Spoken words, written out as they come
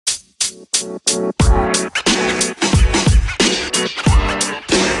So,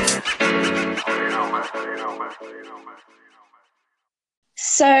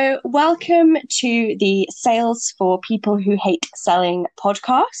 welcome to the Sales for People Who Hate Selling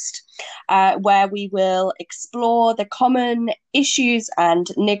podcast, where we will explore the common issues and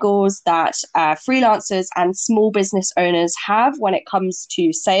niggles that freelancers and small business owners have when it comes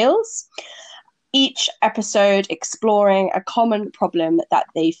to sales. Each episode exploring a common problem that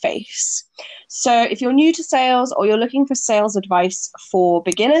they face. So, if you're new to sales or you're looking for sales advice for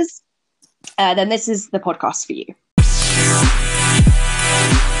beginners, then this is the podcast for you.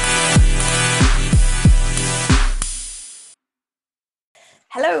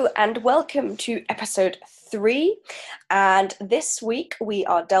 Hello and welcome to episode 3, and this week we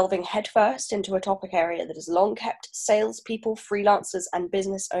are delving headfirst into a topic area that has long kept salespeople, freelancers and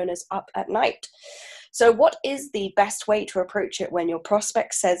business owners up at night. So what is the best way to approach it when your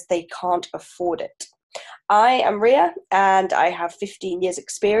prospect says they can't afford it? I am Ria and I have 15 years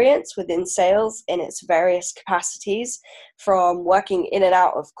experience within sales in its various capacities, from working in and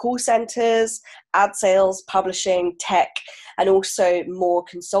out of call centers, ad sales, publishing, tech, and also more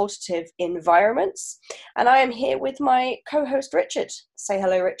consultative environments. And I am here with my co-host Richard. Say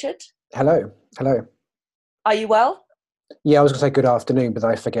hello, Richard. Hello. Are you well? Yeah, I was going to say good afternoon, but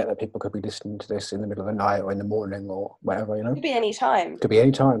I forget that people could be listening to this in the middle of the night or in the morning or whatever, you know? Could be any time. Could be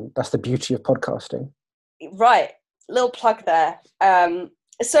any time. That's the beauty of podcasting. Right. Little plug there.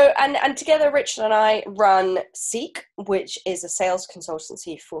 So together, Richard and I run Seek, which is a sales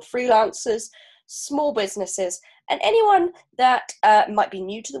consultancy for freelancers, small businesses, and anyone that might be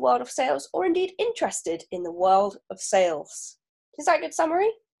new to the world of sales or indeed interested in the world of sales. Is that a good summary?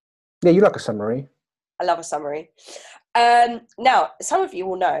 Yeah, you like a summary. I love a summary. Now, some of you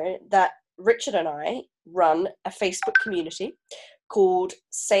will know that Richard and I run a Facebook community called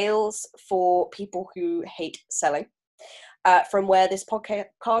Sales for People Who Hate Selling, from where this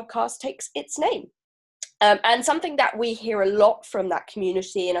podcast takes its name. And something that we hear a lot from that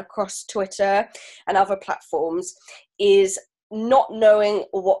community and across Twitter and other platforms is not knowing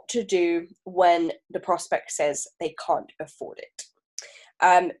what to do when the prospect says they can't afford it.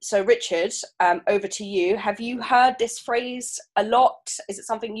 So Richard, over to you. Have you heard this phrase a lot? Is it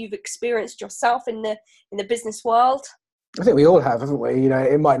something you've experienced yourself in the business world? I think we all have, haven't we? You know,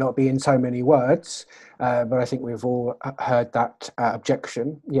 it might not be in so many words, but I think we've all heard that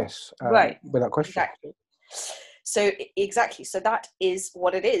objection. Yes, right. Without question. Exactly. So that is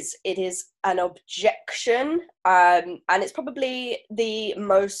what it is. It is an objection, and it's probably the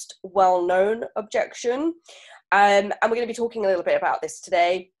most well-known objection. And we're going to be talking a little bit about this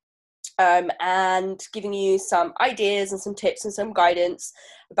today, and giving you some ideas and some tips and some guidance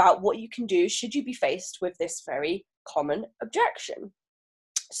about what you can do should you be faced with this very common objection.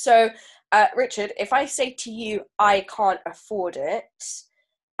 So, Richard, if I say to you, I can't afford it,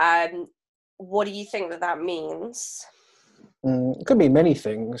 what do you think that means? It could mean many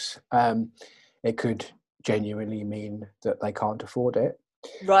things. It could genuinely mean that they can't afford it.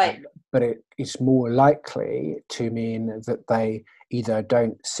 Right. But it is more likely to mean that they either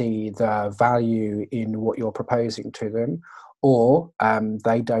don't see the value in what you're proposing to them, or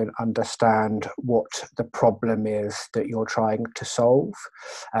they don't understand what the problem is that you're trying to solve.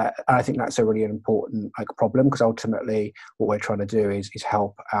 And I think that's a really important problem, because ultimately what we're trying to do is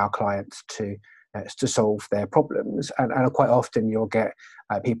help our clients to solve their problems. And quite often you'll get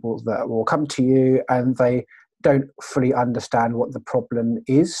people that will come to you and they don't fully understand what the problem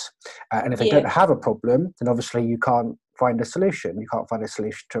is. And if they don't have a problem, then obviously you can't find a solution. You can't find a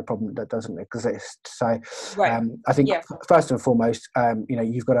solution to a problem that doesn't exist. So I think first and foremost,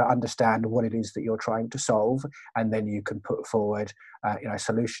 you've got to understand what it is that you're trying to solve, and then you can put forward a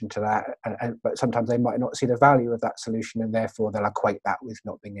solution to that. But sometimes they might not see the value of that solution, and therefore they'll equate that with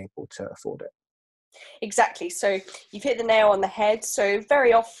not being able to afford it. Exactly. So you've hit the nail on the head. So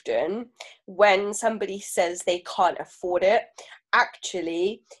very often when somebody says they can't afford it,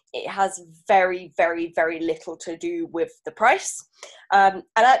 actually it has very, very, very little to do with the price. And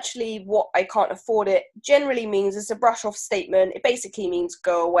actually what I can't afford it generally means is a brush off statement. It basically means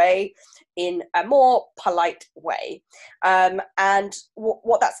go away in a more polite way. And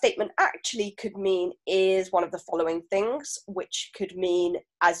what that statement actually could mean is one of the following things, which could mean,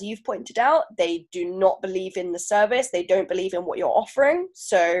 as you've pointed out, they do not believe in the service. They don't believe in what you're offering.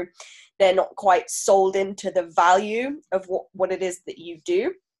 So they're not quite sold into the value of what it is that you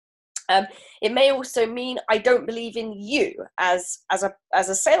do. It may also mean I don't believe in you as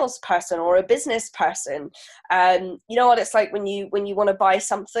a salesperson or a business person. You know what it's like when you want to buy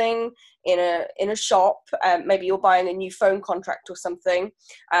something in a shop. Maybe you're buying a new phone contract or something,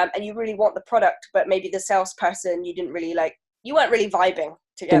 and you really want the product, but maybe the salesperson you didn't really like. You weren't really vibing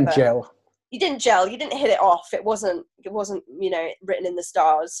together. Didn't gel. You didn't gel. You didn't hit it off. It wasn't written in the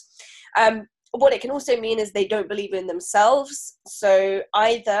stars. What it can also mean is they don't believe in themselves. So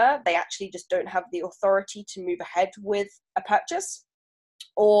either they actually just don't have the authority to move ahead with a purchase,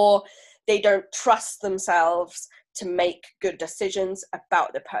 or they don't trust themselves to make good decisions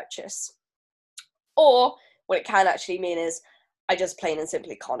about the purchase. Or what it can actually mean is I just plain and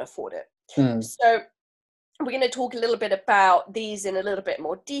simply can't afford it. So we're going to talk a little bit about these in a little bit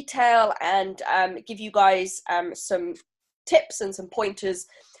more detail, and give you guys some tips and some pointers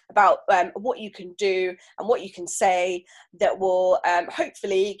about what you can do and what you can say that will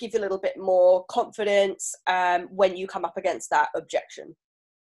hopefully give you a little bit more confidence when you come up against that objection.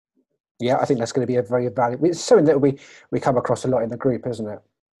 Yeah, I think that's going to be a very valuable. It's something that we come across a lot in the group, isn't it?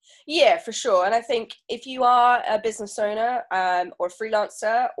 Yeah, for sure. And I think if you are a business owner or a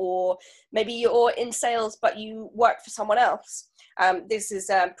freelancer, or maybe you're in sales but you work for someone else, this is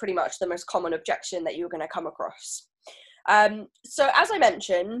pretty much the most common objection that you're going to come across. So as I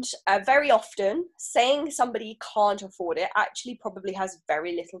mentioned, very often saying somebody can't afford it actually probably has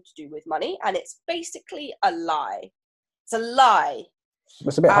very little to do with money, and it's basically a lie. It's a lie.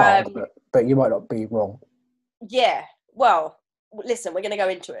 It's a bit hard, but you might not be wrong. Yeah, well, listen, we're going to go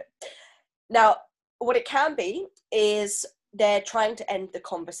into it. Now, what it can be is they're trying to end the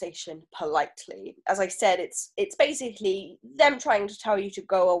conversation politely. As I said, it's basically them trying to tell you to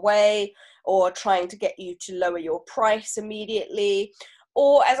go away, or trying to get you to lower your price immediately.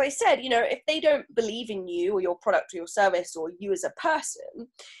 Or, as I said, if they don't believe in you or your product or your service or you as a person,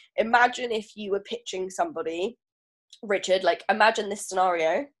 imagine if you were pitching somebody, Richard, like imagine this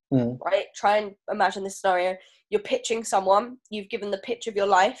scenario, right? Try and imagine this scenario. You're pitching someone, you've given the pitch of your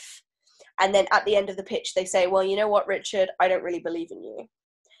life, and then at the end of the pitch, they say, well, you know what, Richard, I don't really believe in you.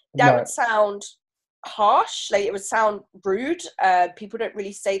 That would sound harsh, like it would sound rude. People don't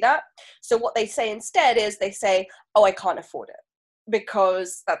really say that. So what they say instead is they say, oh, I can't afford it,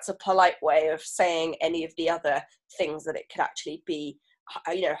 because that's a polite way of saying any of the other things that it could actually be,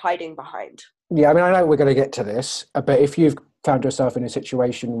 hiding behind. Yeah, I mean, I know we're going to get to this, but if you've found yourself in a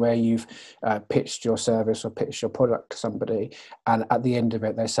situation where you've pitched your service or pitched your product to somebody, and at the end of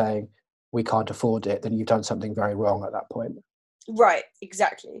it, they're saying, we can't afford it, then you've done something very wrong at that point. Right,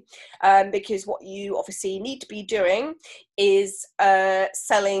 exactly. Because what you obviously need to be doing is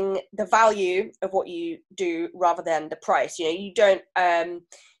selling the value of what you do rather than the price. You don't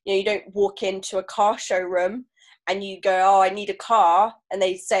walk into a car showroom and you go, oh, I need a car, and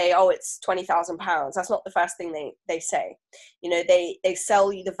they say, oh, it's £20,000. That's not the first thing they say. They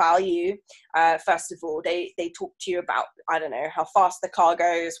sell you the value. First of all, they talk to you about, I don't know, how fast the car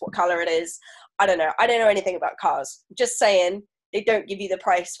goes, what color it is. I don't know anything about cars. Just saying, they don't give you the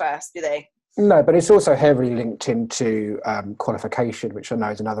price first, do they? No, but it's also heavily linked into qualification, which I know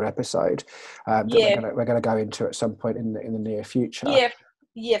is another episode that we're going to go into at some point in the near future.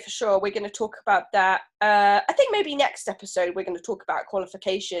 Yeah, for sure. We're going to talk about that. I think maybe next episode we're going to talk about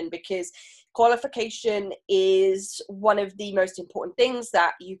qualification, because qualification is one of the most important things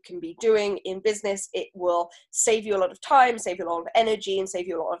that you can be doing in business. It will save you a lot of time, save you a lot of energy, and save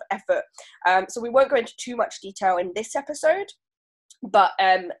you a lot of effort. So we won't go into too much detail in this episode, but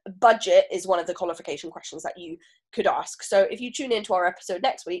budget is one of the qualification questions that you could ask. So if you tune into our episode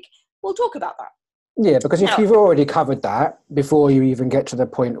next week, we'll talk about that. Yeah, because if you've already covered that before you even get to the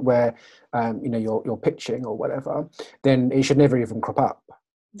point where you're pitching or whatever, then it should never even crop up.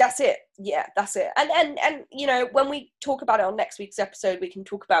 That's it. Yeah, that's it. And when we talk about it on next week's episode, we can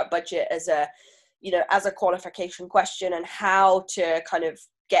talk about budget as a qualification question, and how to kind of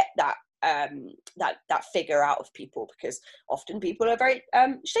get that that figure out of people, because often people are very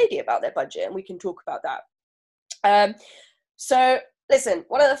shady about their budget, and we can talk about that. So listen,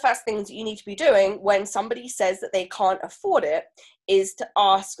 one of the first things that you need to be doing when somebody says that they can't afford it is to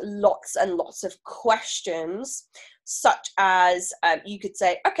ask lots and lots of questions, such as you could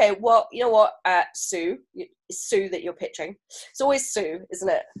say, okay, well, you know what, Sue that you're pitching. It's always Sue, isn't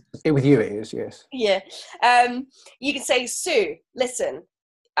it? With you it is, yes. Yeah. You can say, Sue, listen,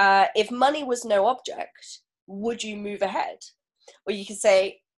 if money was no object, would you move ahead? Or you can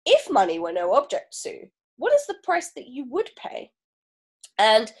say, if money were no object, Sue, what is the price that you would pay?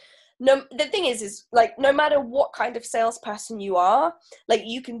 And the thing is like, no matter what kind of salesperson you are, like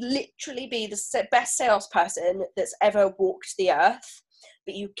you can literally be the best salesperson that's ever walked the earth.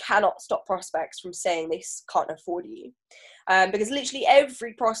 but you cannot stop prospects from saying they can't afford you. Because literally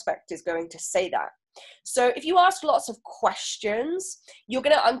every prospect is going to say that. So if you ask lots of questions, you're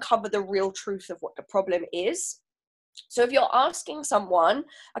going to uncover the real truth of what the problem is. So if you're asking someone,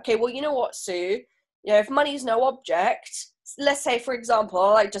 okay, well, you know what, Sue, you know, if money is no object, let's say, for example,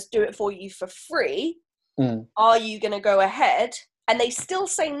 I just do it for you for free. Are you going to go ahead? And they still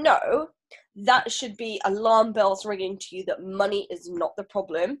say no. That should be alarm bells ringing to you that money is not the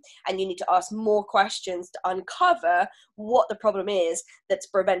problem, and you need to ask more questions to uncover what the problem is that's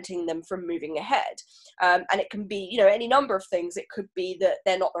preventing them from moving ahead. And it can be, you know, any number of things. It could be that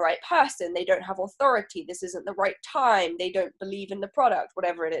they're not the right person, they don't have authority, this isn't the right time, they don't believe in the product,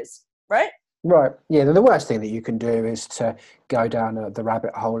 whatever it is, right? Right. Yeah. The worst thing that you can do is to go down the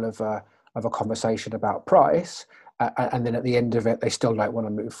rabbit hole of a conversation about price, and then at the end of it, they still don't want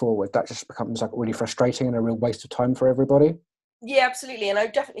to move forward. That just becomes like really frustrating and a real waste of time for everybody. Yeah, absolutely. And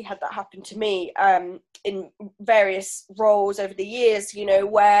I've definitely had that happen to me in various roles over the years, you know,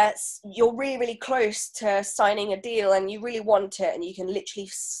 where you're really, really close to signing a deal and you really want it, and you can literally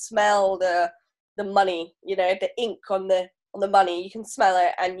smell the money, you know, the ink on the money. You can smell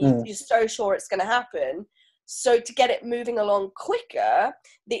it, and you're so sure it's going to happen. So to get it moving along quicker,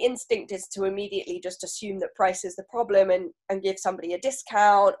 the instinct is to immediately just assume that price is the problem and give somebody a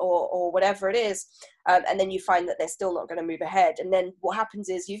discount or whatever it is. And then you find that they're still not going to move ahead. And then what happens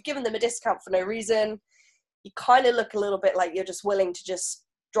is you've given them a discount for no reason. You kind of look a little bit like you're just willing to just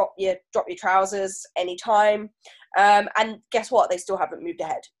drop your trousers anytime. And guess what? They still haven't moved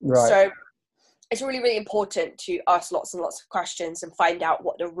ahead. Right. So it's really, really important to ask lots and lots of questions and find out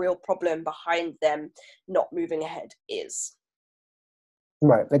what the real problem behind them not moving ahead is.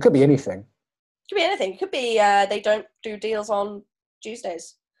 Right. There could be anything. It could be anything. It could be they don't do deals on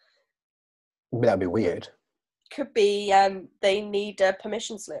Tuesdays. That'd be weird. Could be they need a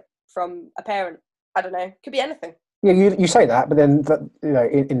permission slip from a parent. I don't know. Could be anything. Yeah, you say that, but then you know,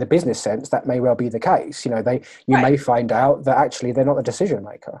 in the business sense, that may well be the case. You know, you Right. may find out that actually they're not the decision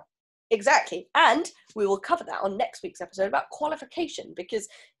maker. Exactly. And we will cover that on next week's episode about qualification, because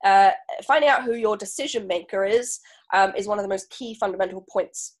finding out who your decision maker is one of the most key fundamental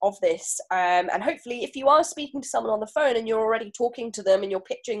points of this. And hopefully, if you are speaking to someone on the phone and you're already talking to them and you're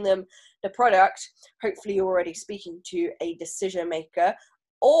pitching them the product, hopefully you're already speaking to a decision maker,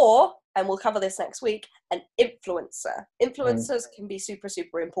 or, and we'll cover this next week, an influencer. Influencers can be super,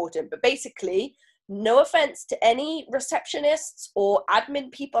 super important, but basically, no offense to any receptionists or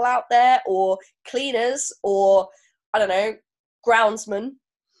admin people out there or cleaners or, I don't know, groundsmen,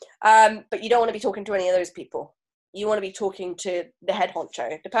 but you don't want to be talking to any of those people. You want to be talking to the head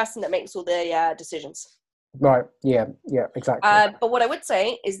honcho, the person that makes all the decisions. Right. Yeah, exactly. But what I would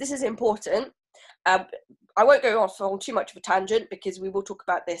say is this is important. I won't go off on too much of a tangent because we will talk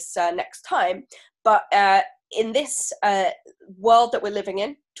about this next time. But in this world that we're living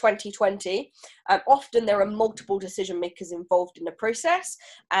in, 2020, often there are multiple decision makers involved in the process,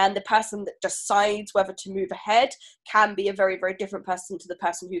 and the person that decides whether to move ahead can be a very, very different person to the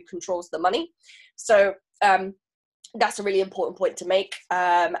person who controls the money. So that's a really important point to make,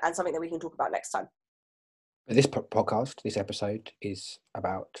 and something that we can talk about next time. This podcast, this episode, is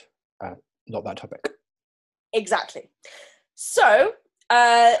about not that topic. Exactly. So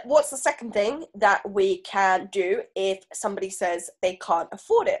what's the second thing that we can do if somebody says they can't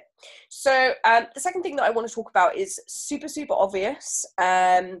afford it? So the second thing that I want to talk about is super, super obvious,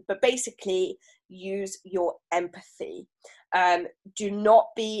 but basically use your empathy. Do not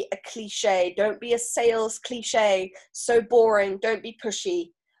be a cliche. Don't be a sales cliche. So boring. Don't be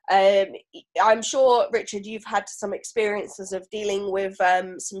pushy. I'm sure, Richard, you've had some experiences of dealing with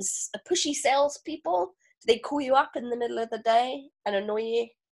some pushy salespeople. Do they call you up in the middle of the day and annoy you?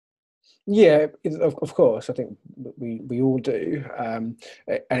 Yeah, of course. I think we all do, and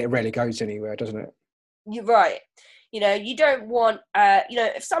it rarely goes anywhere, doesn't it? You're right. You know, you don't want,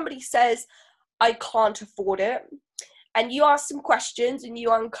 if somebody says, I can't afford it, and you ask some questions and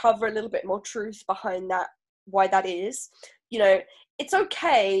you uncover a little bit more truth behind that, why that is, you know, it's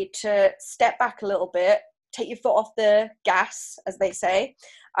okay to step back a little bit, take your foot off the gas, as they say,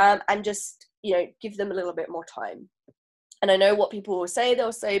 and just, you know, give them a little bit more time. And I know what people will say.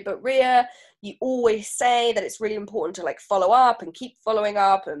 They'll say, but Ria, you always say that it's really important to like follow up and keep following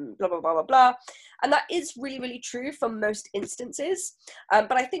up and blah, blah, blah, blah, blah. And that is really, really true for most instances.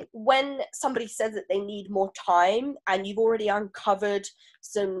 But I think when somebody says that they need more time and you've already uncovered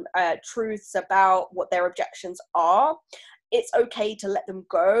some truths about what their objections are, it's okay to let them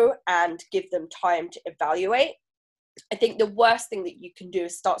go and give them time to evaluate. I think the worst thing that you can do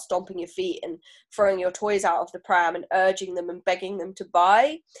is start stomping your feet and throwing your toys out of the pram and urging them and begging them to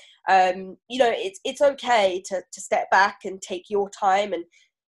buy. It's okay to step back and take your time and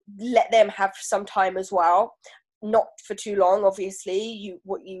let them have some time as well. Not for too long, obviously.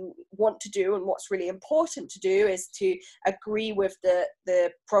 What you want to do and what's really important to do is to agree with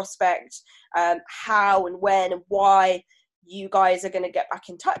the prospect how and when and why you guys are going to get back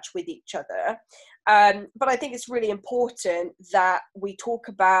in touch with each other. But I think it's really important that we talk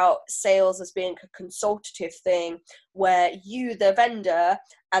about sales as being a consultative thing where you, the vendor,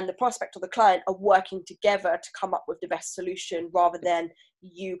 and the prospect or the client are working together to come up with the best solution, rather than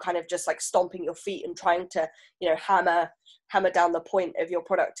you kind of just like stomping your feet and trying to, hammer down the point of your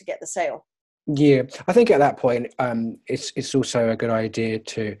product to get the sale. Yeah, I think at that point, it's also a good idea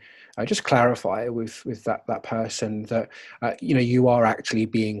to just clarify with that person that you are actually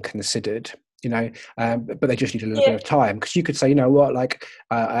being considered. But they just need a little bit of time, because you could say, like,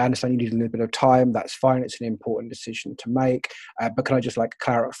 I understand you need a little bit of time. That's fine. It's an important decision to make. But can I just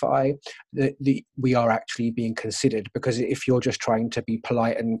clarify that we are actually being considered? Because if you're just trying to be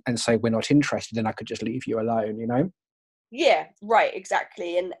polite and say we're not interested, then I could just leave you alone. Yeah, right,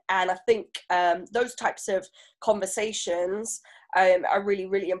 exactly. And I think those types of conversations are really,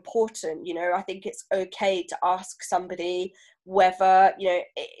 really important. I think it's okay to ask somebody whether,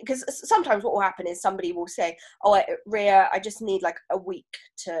 because sometimes what will happen is somebody will say, oh, Ria, I just need like a week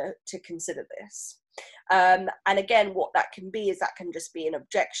to consider this. And again, what that can be is that can just be an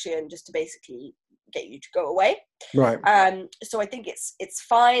objection just to basically get you to go away. Right. So I think it's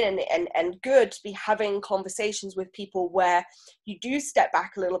fine and good to be having conversations with people where you do step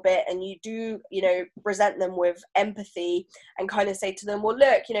back a little bit and you do, present them with empathy and kind of say to them, well,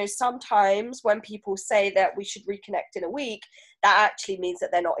 look, sometimes when people say that we should reconnect in a week, that actually means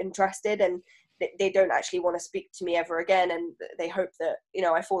that they're not interested and they don't actually want to speak to me ever again, and they hope that,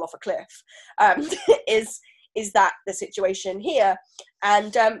 I fall off a cliff. Is that the situation here?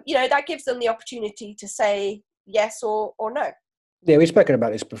 And that gives them the opportunity to say yes or no. Yeah, we've spoken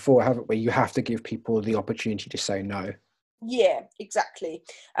about this before, haven't we? You have to give people the opportunity to say no. Yeah, exactly.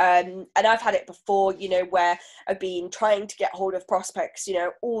 And I've had it before, where I've been trying to get hold of prospects,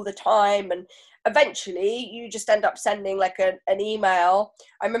 all the time, and eventually you just end up sending like an email.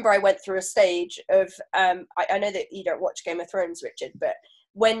 I remember I went through a stage of I know that you don't watch Game of Thrones, Richard, but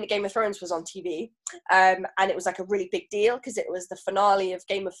when Game of Thrones was on TV, and it was like a really big deal because it was the finale of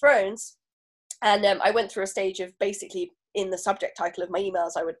Game of Thrones, and I went through a stage of basically in the subject title of my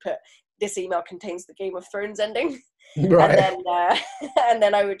emails I would put, this email contains the Game of Thrones ending. Right. And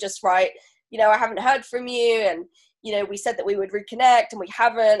then I would just write, I haven't heard from you, and we said that we would reconnect and we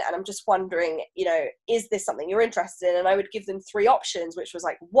haven't, and I'm just wondering, is this something you're interested in? And I would give them 3 options, which was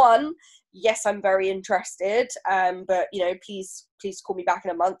like, 1, yes, I'm very interested, but please call me back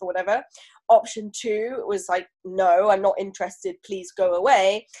in a month or whatever. Option 2 was like, no, I'm not interested, please go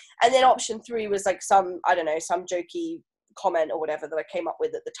away. And then option 3 was like some jokey comment or whatever that I came up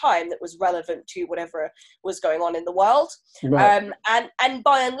with at the time that was relevant to whatever was going on in the world. Right. And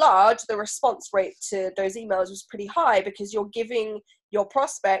by and large, the response rate to those emails was pretty high, because you're giving your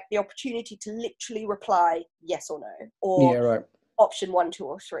prospect the opportunity to literally reply yes or no, or yeah, right. option 1, 2,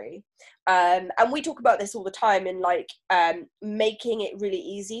 or 3. And we talk about this all the time in making it really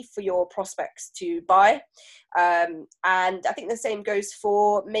easy for your prospects to buy. And I think the same goes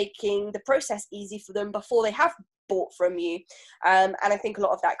for making the process easy for them before they have bought from you. And I think a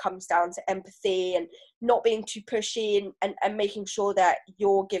lot of that comes down to empathy and not being too pushy, and making sure that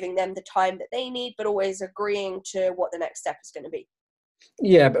you're giving them the time that they need, but always agreeing to what the next step is going to be.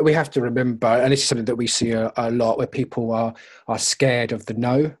 Yeah, but we have to remember, and this is something that we see a lot, where people are scared of the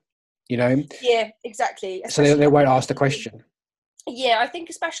no, Yeah, exactly. so they won't ask the question. Yeah, I think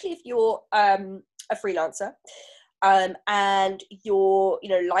especially if you're a freelancer, and your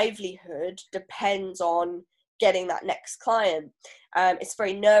livelihood depends on getting that next client, it's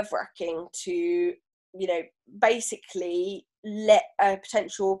very nerve-wracking to basically let a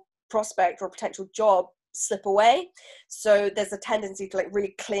potential prospect or a potential job slip away. So there's a tendency to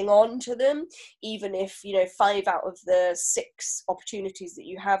really cling on to them, even if 5 out of the 6 opportunities that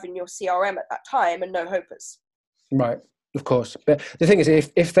you have in your CRM at that time are no hopers. Right, of course. But the thing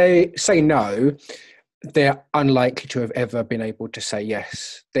is, if they say no, they're unlikely to have ever been able to say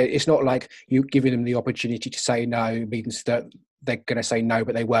yes. It's not like you giving them the opportunity to say no means that they're going to say no,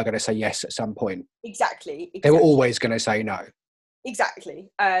 but they were going to say yes at some point. Exactly. They were always going to say no. Exactly.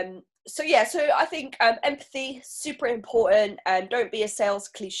 So I think empathy, super important, and don't be a sales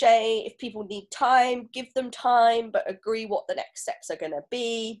cliche. If people need time, give them time, but agree what the next steps are going to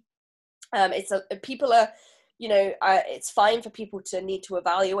be. People are it's fine for people to need to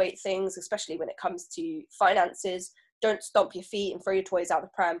evaluate things, especially when it comes to finances. Don't stomp your feet and throw your toys out the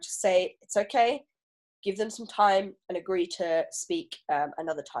pram. Just say it's okay. Give them some time and agree to speak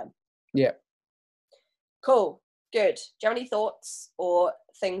another time. Yeah. Cool. Good. Do you have any thoughts or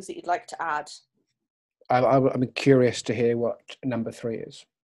things that you'd like to add? I'm curious to hear what number 3 is.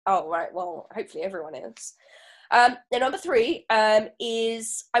 Oh, right. Well, hopefully everyone is. The number 3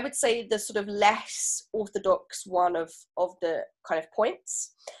 is, I would say, the sort of less orthodox one of the kind of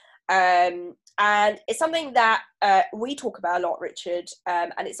points. And it's something that we talk about a lot, Richard,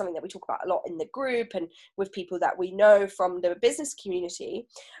 and it's something that we talk about a lot in the group and with people that we know from the business community.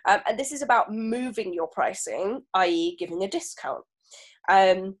 And this is about moving your pricing, i.e. giving a discount.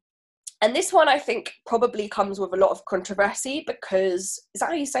 And this one, I think, probably comes with a lot of controversy because, is that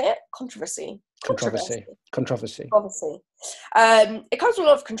how you say it? Controversy. Controversy. It comes with a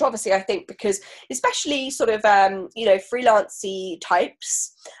lot of controversy, I think, because especially sort of, freelancey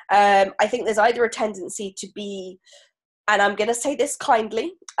types, I think there's either a tendency to be, and I'm going to say this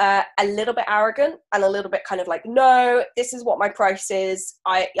kindly, a little bit arrogant and a little bit kind of like, no, this is what my price is.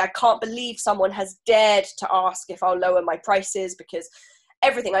 I can't believe someone has dared to ask if I'll lower my prices because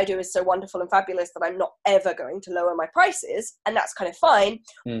everything I do is so wonderful and fabulous that I'm not ever going to lower my prices, and that's kind of fine.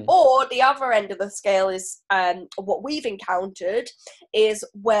 Or the other end of the scale is what we've encountered is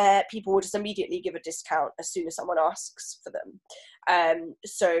where people will just immediately give a discount as soon as someone asks for them.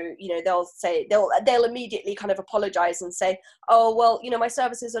 So they'll say they'll immediately kind of apologize and say, oh well, my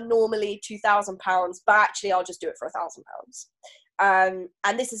services are normally £2,000, but actually I'll just do it for £1,000.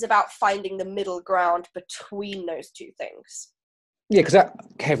 And this is about finding the middle ground between those two things. Yeah, because that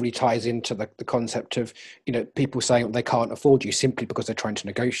heavily ties into the concept of, people saying they can't afford you simply because they're trying to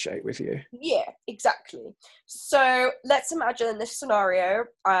negotiate with you. Yeah, exactly. So let's imagine in this scenario,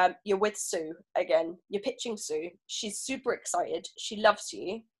 you're with Sue again. You're pitching Sue. She's super excited. She loves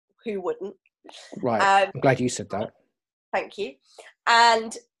you. Who wouldn't? Right. I'm glad you said that. Thank you.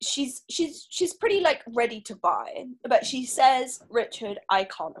 And she's pretty like ready to buy, but she says, Richard, I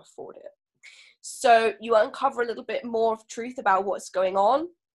can't afford it. So you uncover a little bit more of truth about what's going on.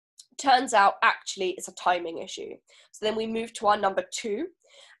 Turns out, actually, it's a timing issue. So then we move to our number 2,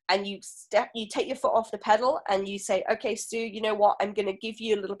 and you take your foot off the pedal and you say, okay, Sue, you know what? I'm going to give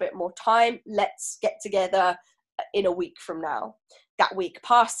you a little bit more time. Let's get together in a week from now. That week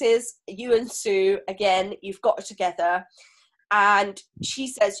passes. You and Sue, again, you've got it together. And she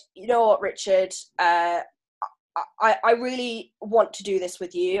says, you know what, Richard, I really want to do this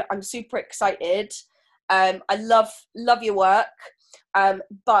with you. I'm super excited. I love your work.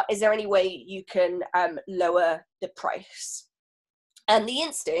 But is there any way you can lower the price? And the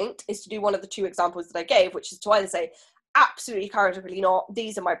instinct is to do one of the 2 examples that I gave, which is to either say, absolutely categorically not,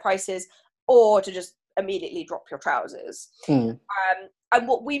 these are my prices, or to just immediately drop your trousers. And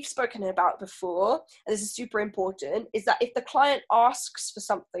what we've spoken about before, and this is super important, is that if the client asks for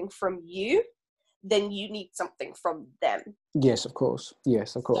something from you, then you need something from them. Yes, of course.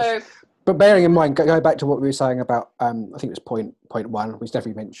 So, but bearing in mind, go back to what we were saying about, I think it was point 1, we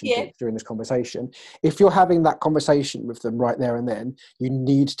definitely mentioned it during this conversation. If you're having that conversation with them right there and then, you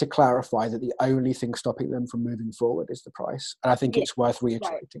need to clarify that the only thing stopping them from moving forward is the price. And I think it's worth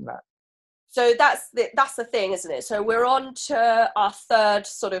reiterating that. So that's the thing, isn't it? So we're on to our 3rd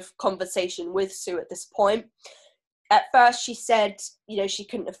sort of conversation with Sue at this point. At first she said, she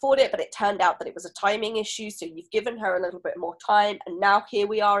couldn't afford it, but it turned out that it was a timing issue. So you've given her a little bit more time, and now here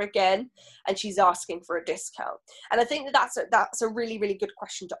we are again, and she's asking for a discount. And I think that's a really, really good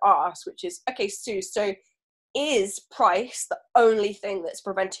question to ask, which is, okay, Sue, so is price the only thing that's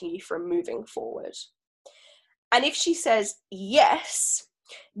preventing you from moving forward? And if she says yes,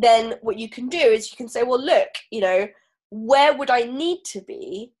 then what you can do is you can say, well, look, where would I need to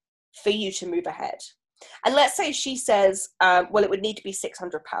be for you to move ahead? And let's say she says, well, it would need to be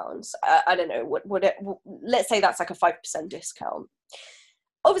 £600. I don't know. Let's say that's like a 5% discount.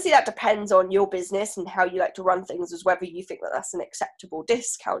 Obviously, that depends on your business and how you like to run things, as whether you think that that's an acceptable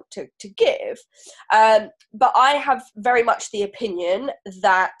discount to give. But I have very much the opinion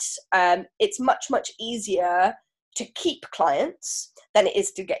that it's much, much easier to keep clients than it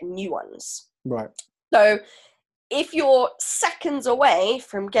is to get new ones. Right. So if you're seconds away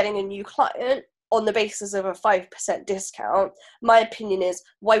from getting a new client on the basis of a 5% discount, my opinion is,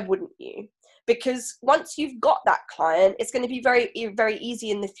 why wouldn't you? Because once you've got that client, it's going to be very, very easy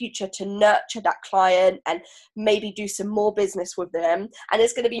in the future to nurture that client and maybe do some more business with them. And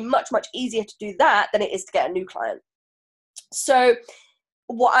it's going to be much, much easier to do that than it is to get a new client. So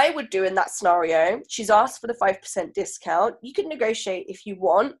what I would do in that scenario, she's asked for the 5% discount. You can negotiate if you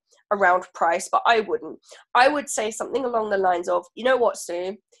want around price, but I wouldn't. I would say something along the lines of, you know what,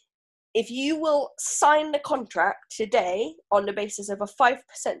 Sue, if you will sign the contract today on the basis of a 5%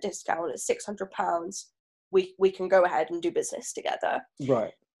 discount at £600, we can go ahead and do business together.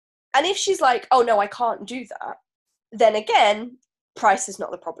 Right. And if she's like, oh no, I can't do that, then again, price is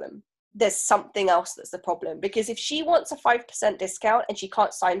not the problem. There's something else that's the problem. Because if she wants a 5% discount and she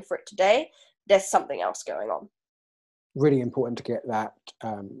can't sign for it today, there's something else going on. Really important to get that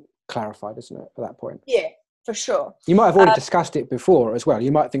clarified, isn't it, at that point? Yeah, for sure. You might have already discussed it before as well.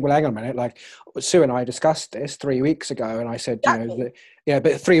 You might think, well, hang on a minute, like Sue and I discussed this 3 weeks ago, and I said, Exactly.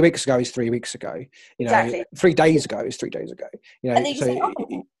 but 3 weeks ago is 3 weeks ago. You know, Exactly. 3 days ago is 3 days ago. You know, And then you so say,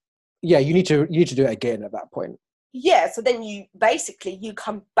 oh. yeah, you need to do it again at that point. Yeah, so then you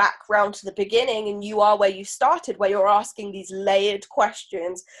come back round to the beginning, and you are where you started, where you're asking these layered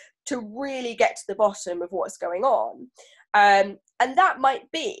questions to really get to the bottom of what's going on. And that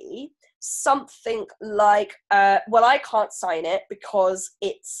might be something like, well, I can't sign it because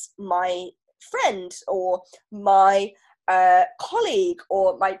it's my friend or my colleague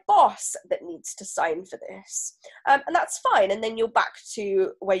or my boss that needs to sign for this. And that's fine. And then you're back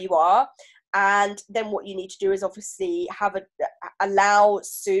to where you are. And then what you need to do is obviously allow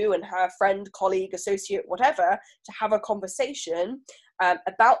Sue and her friend, colleague, associate, whatever, to have a conversation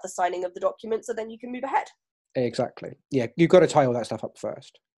about the signing of the document, so then you can move ahead. Exactly. Yeah, you've got to tie all that stuff up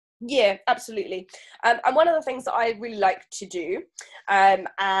first. Yeah, absolutely. And one of the things that I really like to do, and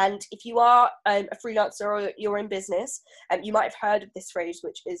if you are a freelancer or you're in business, you might have heard of this phrase,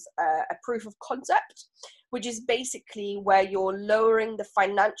 which is a proof of concept, which is basically where you're lowering the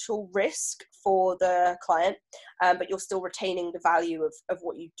financial risk for the client, but you're still retaining the value of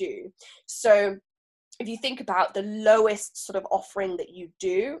what you do. So if you think about the lowest sort of offering that you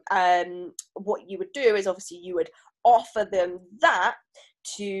do, what you would do is obviously you would offer them that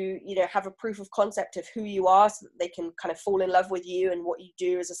to, you know, have a proof of concept of who you are, so that they can kind of fall in love with you and what you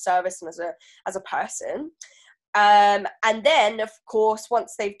do as a service and as a person. And then, of course,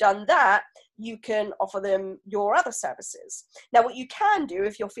 once they've done that, you can offer them your other services. Now, what you can do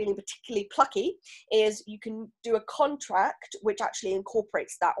if you're feeling particularly plucky is you can do a contract which actually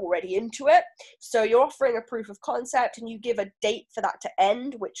incorporates that already into it. So you're offering a proof of concept and you give a date for that to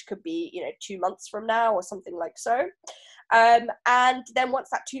end, which could be, 2 months from now or something like so. And then once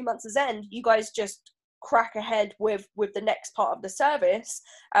that 2 months is end, you guys just crack ahead with the next part of the service,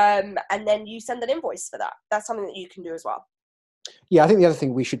 and then you send an invoice for that. That's something that you can do as well. Yeah, I think the other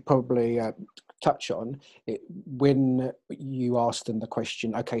thing we should probably touch on when you ask them the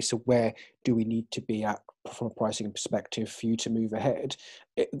question, okay, so where do we need to be at from a pricing perspective for you to move ahead?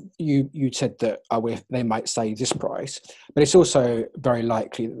 You said that they might say this price, but it's also very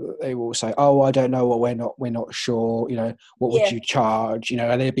likely that they will say, oh, I don't know, or we're not sure, what would you charge,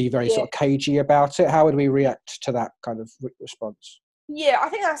 and they'd be very sort of cagey about it. How would we react to that kind of response? Yeah, I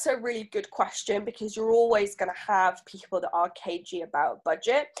think that's a really good question, because you're always going to have people that are cagey about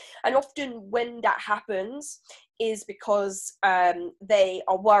budget. And often when that happens is because they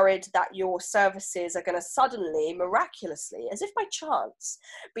are worried that your services are going to suddenly, miraculously, as if by chance,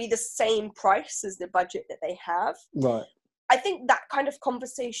 be the same price as the budget that they have. Right. I think that kind of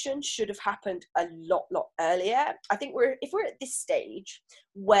conversation should have happened a lot earlier. I think if we're at this stage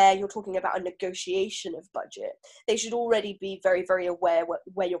where you're talking about a negotiation of budget, they should already be very, very aware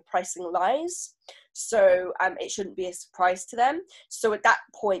where your pricing lies. So it shouldn't be a surprise to them. So at that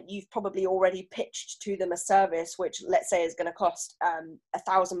point, you've probably already pitched to them a service which, let's say, is going to cost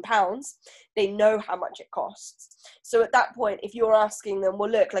 £1,000. They know how much it costs. So at that point, if you're asking them, well,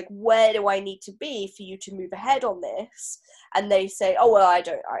 look, like, where do I need to be for you to move ahead on this? And they say, oh, well, I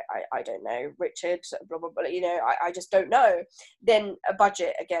don't know, Richard, blah, blah, blah, I just don't know. Then a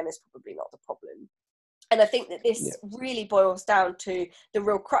budget, again, is probably not the problem. And I think that this really boils down to the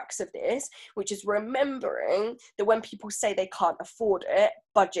real crux of this, which is remembering that when people say they can't afford it,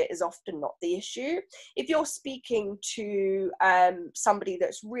 budget is often not the issue. If you're speaking to somebody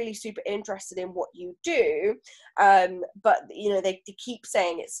that's really super interested in what you do, but they keep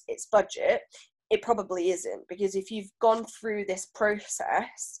saying it's budget, it probably isn't. Because if you've gone through this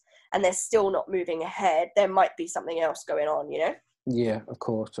process and they're still not moving ahead, there might be something else going on, Yeah, of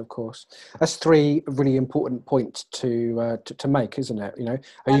course. That's 3 really important points to make, isn't it?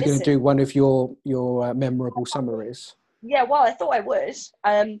 Are you going to do one of your memorable summaries? Yeah, well, I thought I would.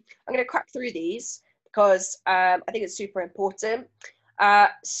 I'm going to crack through these because I think it's super important.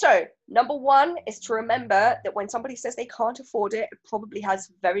 So number one is to remember that when somebody says they can't afford it, it probably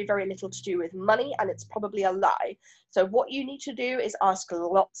has very, very little to do with money, and it's probably a lie. So what you need to do is ask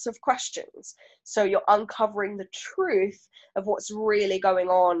lots of questions. So you're uncovering the truth of what's really going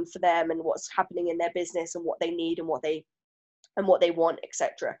on for them and what's happening in their business and what they need and what they want,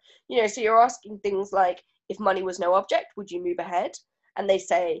 etc. So you're asking things like, if money was no object, would you move ahead? And they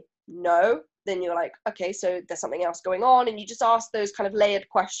say no. Then you're like, okay, so there's something else going on, and you just ask those kind of layered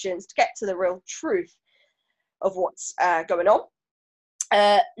questions to get to the real truth of what's going on.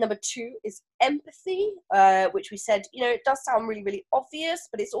 Number two is empathy, which we said, it does sound really, really obvious,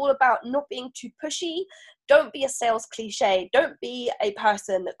 but it's all about not being too pushy. Don't be a sales cliche. Don't be a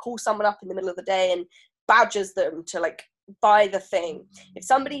person that calls someone up in the middle of the day and badgers them to buy the thing. If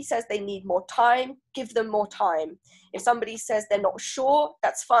somebody says they need more time, give them more time. If somebody says they're not sure,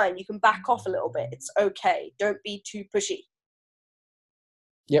 that's fine. You can back off a little bit. It's okay. Don't be too pushy.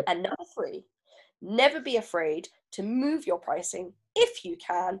 Yep. And number three, never be afraid to move your pricing if you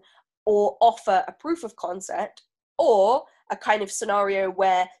can, or offer a proof of concept, or a kind of scenario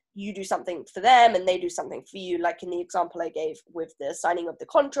where you do something for them and they do something for you, like in the example I gave with the signing of the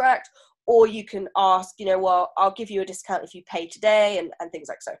contract. Or you can ask, well, I'll give you a discount if you pay today, and things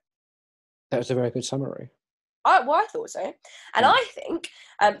like so. That was a very good summary. I thought so. And I think,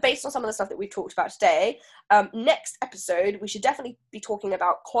 based on some of the stuff that we've talked about today, next episode, we should definitely be talking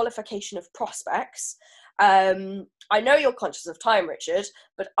about qualification of prospects. I know you're conscious of time, Richard,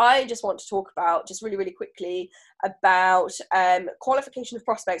 but I just want to talk about, just really, really quickly, about qualification of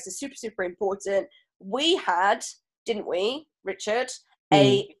prospects is super, super important. We had, didn't we, Richard,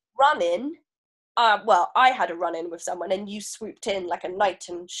 a run-in. I had a run-in with someone, and you swooped in like a knight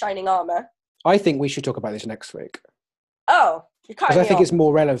in shining armor. I think we should talk about this next week. Oh, you can't. Because I think it's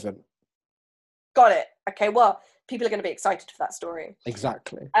more relevant. Got it. Okay, well, people are going to be excited for that story.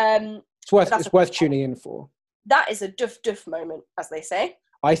 Exactly. It's worth tuning in for. That is a duff moment, as they say.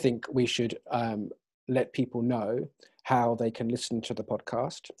 I think we should let people know how they can listen to the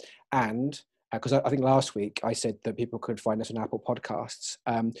podcast, and because I think last week I said that people could find us on Apple Podcasts,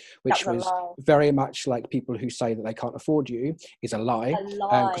 which was very much like people who say that they can't afford you is a lie.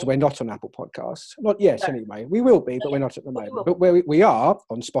 Because we're not on Apple Podcasts. Not yet, anyway. We will be, but we're not at the moment. But we are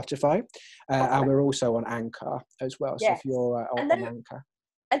on Spotify, and we're also on Anchor as well. So if you're on Anchor.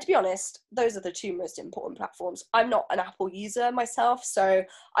 And to be honest, those are the two most important platforms. I'm not an Apple user myself, so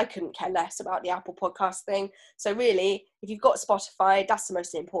I couldn't care less about the Apple podcast thing. So really, if you've got Spotify, that's the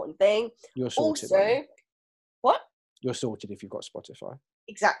most important thing. You're sorted. Also, what? You're sorted if you've got Spotify.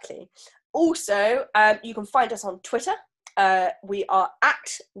 Exactly. Also, you can find us on Twitter. We are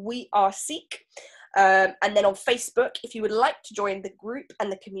at We Are Seek. And then on Facebook, if you would like to join the group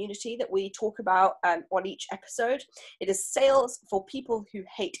and the community that we talk about on each episode, it is Sales for People Who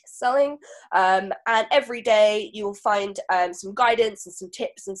Hate Selling. And every day you will find some guidance and some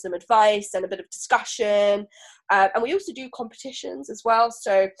tips and some advice and a bit of discussion. And we also do competitions as well.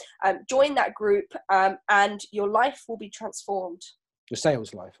 So join that group and your life will be transformed. Your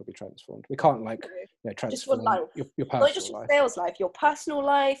sales life will be transformed. We can't transform your personal life. Not just your sales life, your personal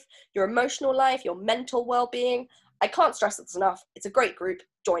life, your emotional life, your mental well-being. I can't stress this enough. It's a great group.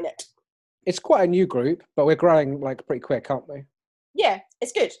 Join it. It's quite a new group, but we're growing pretty quick, aren't we? Yeah,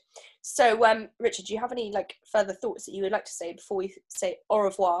 it's good. So, Richard, do you have any further thoughts that you would like to say before we say au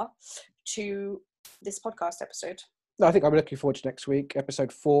revoir to this podcast episode? No, I think I'm looking forward to next week,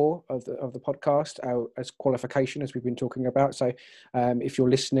 episode 4 of the podcast, as qualification, as we've been talking about. So if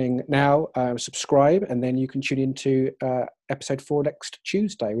you're listening now, subscribe, and then you can tune into episode 4 next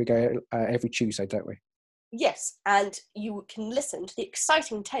Tuesday. We go every Tuesday, don't we? Yes, and you can listen to the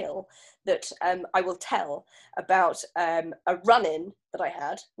exciting tale that I will tell about a run-in that I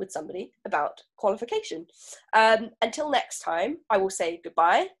had with somebody about qualification. Until next time, I will say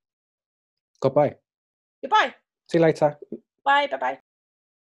goodbye. Goodbye. Goodbye. See you later. Bye. Bye-bye.